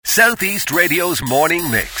Southeast Radio's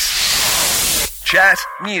morning mix. Chat,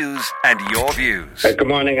 news and your views. Good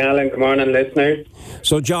morning, Alan. Good morning, listeners.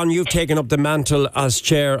 So, John, you've taken up the mantle as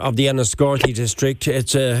chair of the Enniscorthy district.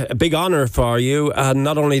 It's a big honour for you, and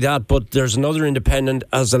not only that, but there's another independent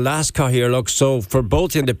as the last Cathaoirleach. So for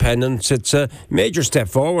both independents, it's a major step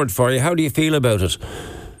forward for you. How do you feel about it?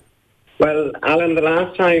 Well, Alan, the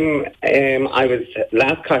last time I was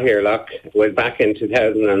last Cathaoirleach was back in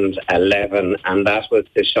 2011, and that was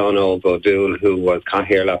to Sean O'Donnell, who was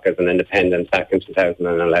Cathaoirleach as an independent back in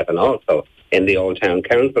 2011 also, in the Old Town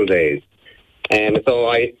Council days. So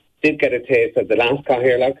I did get a taste of the last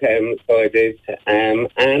Cathaoirleach, so I did,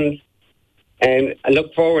 and I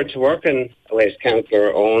look forward to working with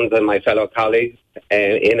Councillor Owens and my fellow colleagues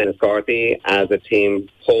in Enniscorthy as a team,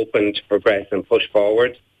 hoping to progress and push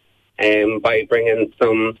forward by bringing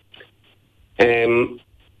some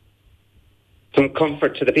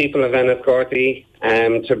comfort to the people of Enniscorthy,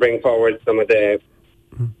 to bring forward some of the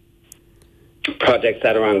projects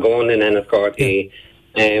that are ongoing in Enniscorthy.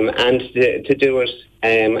 And to do it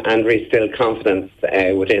and reinstill confidence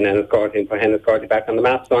within Enniscorthy and put Enniscorthy back on the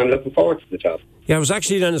map. So I'm looking forward to the job. Yeah, I was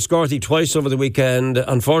actually in Enniscorthy twice over the weekend.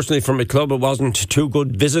 Unfortunately for my club, it wasn't two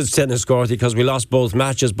good visits to Enniscorthy because we lost both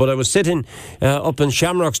matches. But I was sitting up in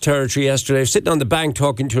Shamrock's territory yesterday. I was sitting on the bank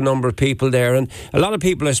talking to a number of people there. And a lot of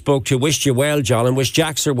people I spoke to wished you well, John, and wished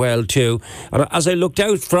Jackser well too. And as I looked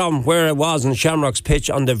out from where I was in Shamrock's pitch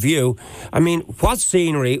on the view, I mean, what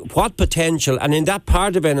scenery, what potential. And in that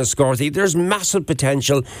part of Enniscorthy, there's massive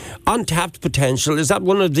potential, untapped potential. Is that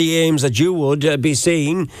one of the aims that you would be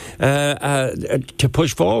seeing to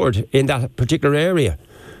push forward in that particular area?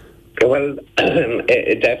 Well,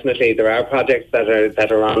 definitely there are projects that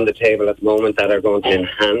are on the table at the moment that are going to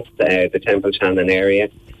enhance the Temple Shannon area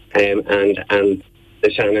and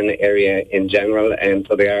the Shannon area in general. And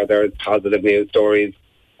so there are positive news stories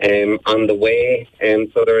on the way.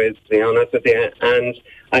 So there is, to be honest with you. And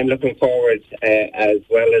I'm looking forward, as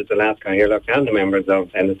well as the last Cathaoirleach and the members of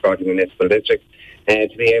Enniscorthy Municipal District,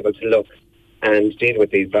 to be able to look and deal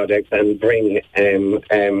with these projects and bring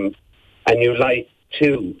a new life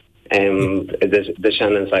to the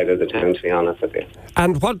Shannon side of the town, to be honest with you.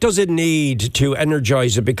 And what does it need to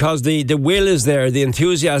energise it? Because the will is there, the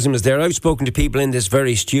enthusiasm is there. I've spoken to people in this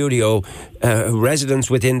very studio,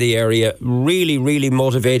 residents within the area, really, really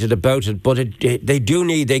motivated about it. But they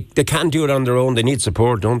can't do it on their own. They need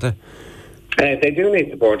support, don't they? They do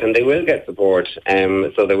need support, and they will get support.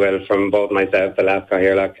 So they will, from both myself, the last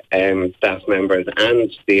Cathaoirleach, staff members,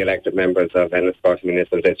 and the elected members of Enniscorthy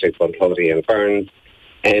Municipal District, Bunclody and Ferns,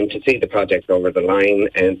 to see the project over the line.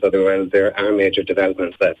 And so there are major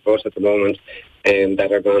developments that's afoot at the moment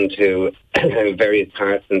that are going to various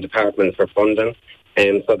parts and departments for funding.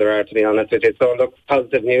 And so there are, to be honest with you. So look,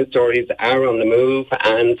 positive news stories are on the move,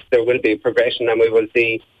 and there will be progression, and we will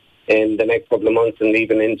see in the next couple of months and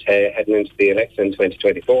even heading into the election in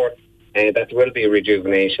 2024, that will be a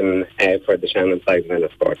rejuvenation for the Shannon side of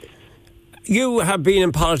Enniscorthy. You have been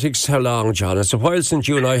in politics how long, John? It's a while since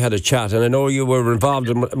you and I had a chat, and I know you were involved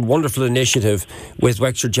in a wonderful initiative with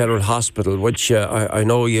Wexford General Hospital, which I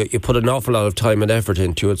know you put an awful lot of time and effort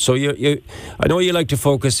into it. So I know you like to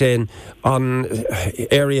focus in on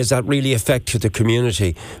areas that really affect the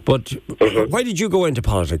community. But why did you go into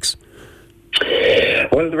politics?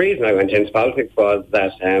 Well, the reason I went into politics was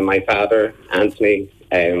that my father, Anthony,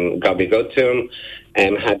 God be good to him,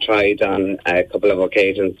 had tried on a couple of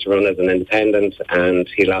occasions to run as an independent, and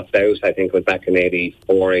he lost out. I think it was back in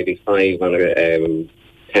 84, 85, on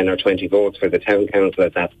 10 or 20 votes for the town council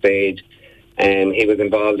at that stage. He was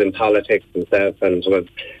involved in politics himself and was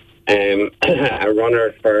a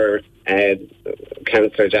runner for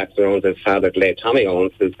Councillor Jackson Owens' father, late Tommy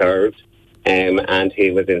Owens, who served, and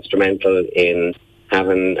he was instrumental in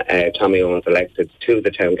having Tommy Owens elected to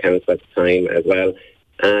the town council at the time as well.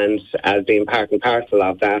 And as being part and parcel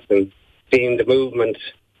of that, and seeing the movement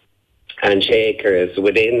and shakers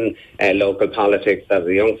within local politics, as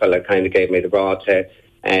a young fella, kind of gave me the raw to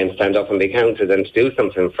stand up and be counted and to do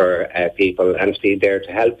something for people and to be there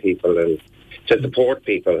to help people and to support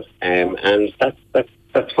people. And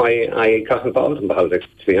that's why I got involved in politics,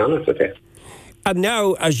 to be honest with you. And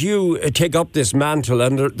now, as you take up this mantle,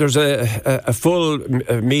 and there's a full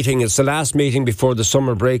meeting, it's the last meeting before the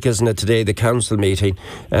summer break, isn't it, today, the council meeting.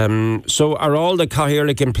 So are all the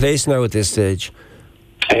Cathaoirleach in place now at this stage?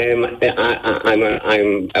 I'm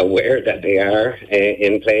aware that they are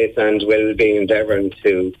in place and will be endeavouring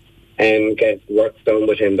to get work done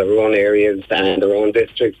within their own areas and their own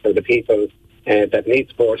districts for the people that need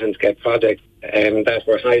support and to get projects that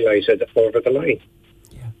were highlighted over the line.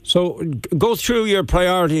 So go through your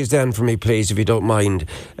priorities then for me, please, if you don't mind,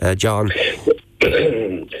 John.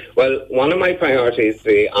 Well, one of my priorities, to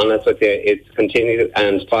be honest with you, is to continue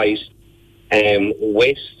and fight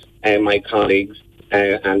with my colleagues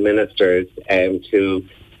and ministers to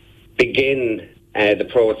begin the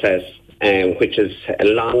process, which is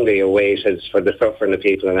longly awaited for the suffering of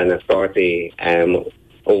people in Enniscorthy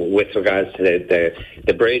with regards to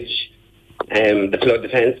the bridge, the flood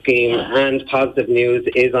defence scheme, and positive news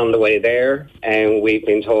is on the way there. We've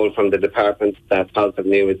been told from the department that positive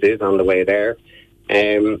news is on the way there.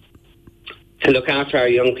 To look after our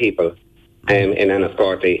young people in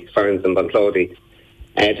Enniscorthy, Ferns and Bunclody,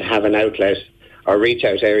 to have an outlet or reach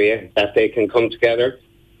out area that they can come together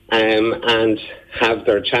and have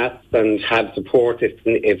their chats and have support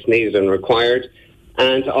if needed and required.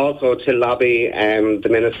 And also to lobby the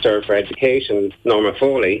Minister for Education, Norma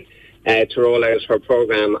Foley, to roll out her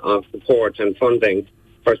programme of support and funding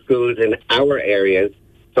for schools in our areas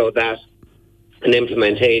so that an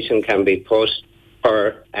implementation can be put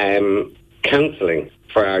for counselling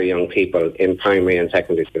for our young people in primary and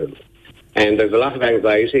secondary schools. And there's a lot of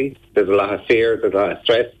anxiety, there's a lot of fear, there's a lot of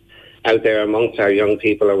stress out there amongst our young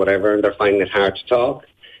people or whatever, and they're finding it hard to talk.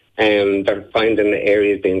 They're finding the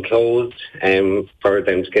areas being closed for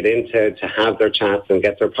them to get into, to have their chats and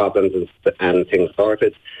get their problems and things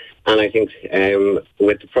sorted. And I think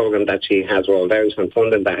with the programme that she has rolled out and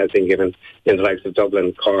funding that has been given in the likes of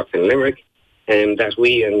Dublin, Cork and Limerick, that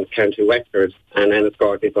we in County Wexford and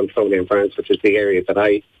Enniscorthy, Bunclody and Ferns, which is the area that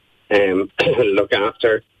I look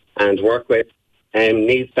after and work with,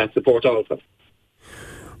 needs that support also.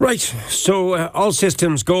 Right, so all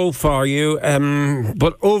systems go for you,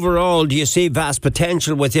 but overall, do you see vast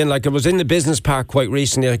potential within? Like, I was in the business park quite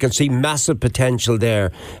recently, I can see massive potential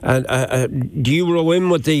there. And do you row in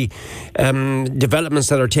with the developments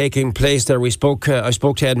that are taking place there? I spoke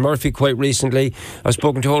to Ed Murphy quite recently. I've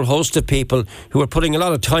spoken to a whole host of people who are putting a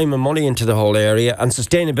lot of time and money into the whole area, and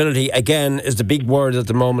sustainability, again, is the big word at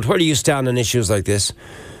the moment. Where do you stand on issues like this?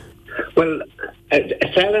 Well,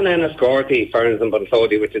 selling Enniscorthy, Ferns and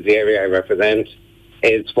Bunclody, which is the area I represent,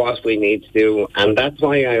 is what we need to do. And that's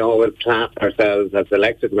why I always class ourselves as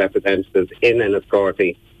elected representatives in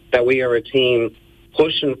Enniscorthy, that we are a team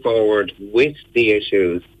pushing forward with the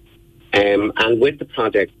issues and with the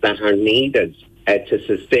projects that are needed to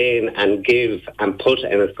sustain and give and put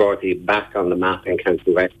Enniscorthy back on the map in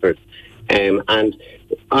County Wexford. And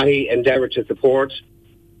I endeavour to support,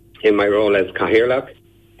 in my role as Cathaoirleach,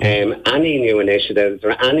 any new initiatives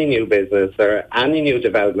or any new business or any new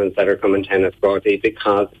developments that are coming to Enniscorthy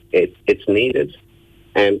because it's needed.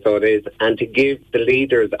 And so it is. And to give the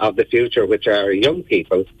leaders of the future, which are our young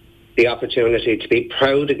people, the opportunity to be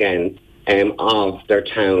proud again of their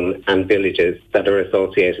town and villages that are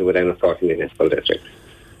associated with Enniscorthy Municipal District.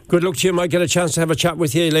 Good luck to you. Might get a chance to have a chat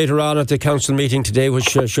with you later on at the council meeting today,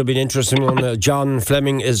 which should be an interesting one. John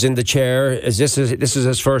Fleming is in the chair. This is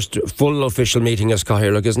his first full official meeting as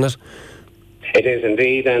Cathaoirleach, isn't it? It is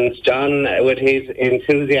indeed. And John, with his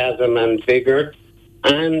enthusiasm and vigour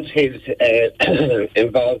and his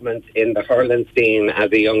involvement in the hurling scene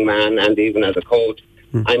as a young man and even as a coach,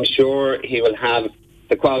 I'm sure he will have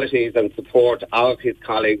the qualities and support of his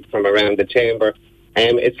colleagues from around the chamber.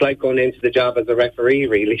 It's like going into the job as a referee,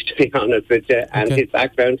 really, to be honest with you. And his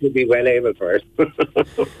background, he'll be well able for it.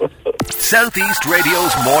 South East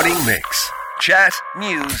Radio's morning mix. Chat,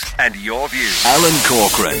 news and your views. Alan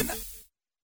Corcoran.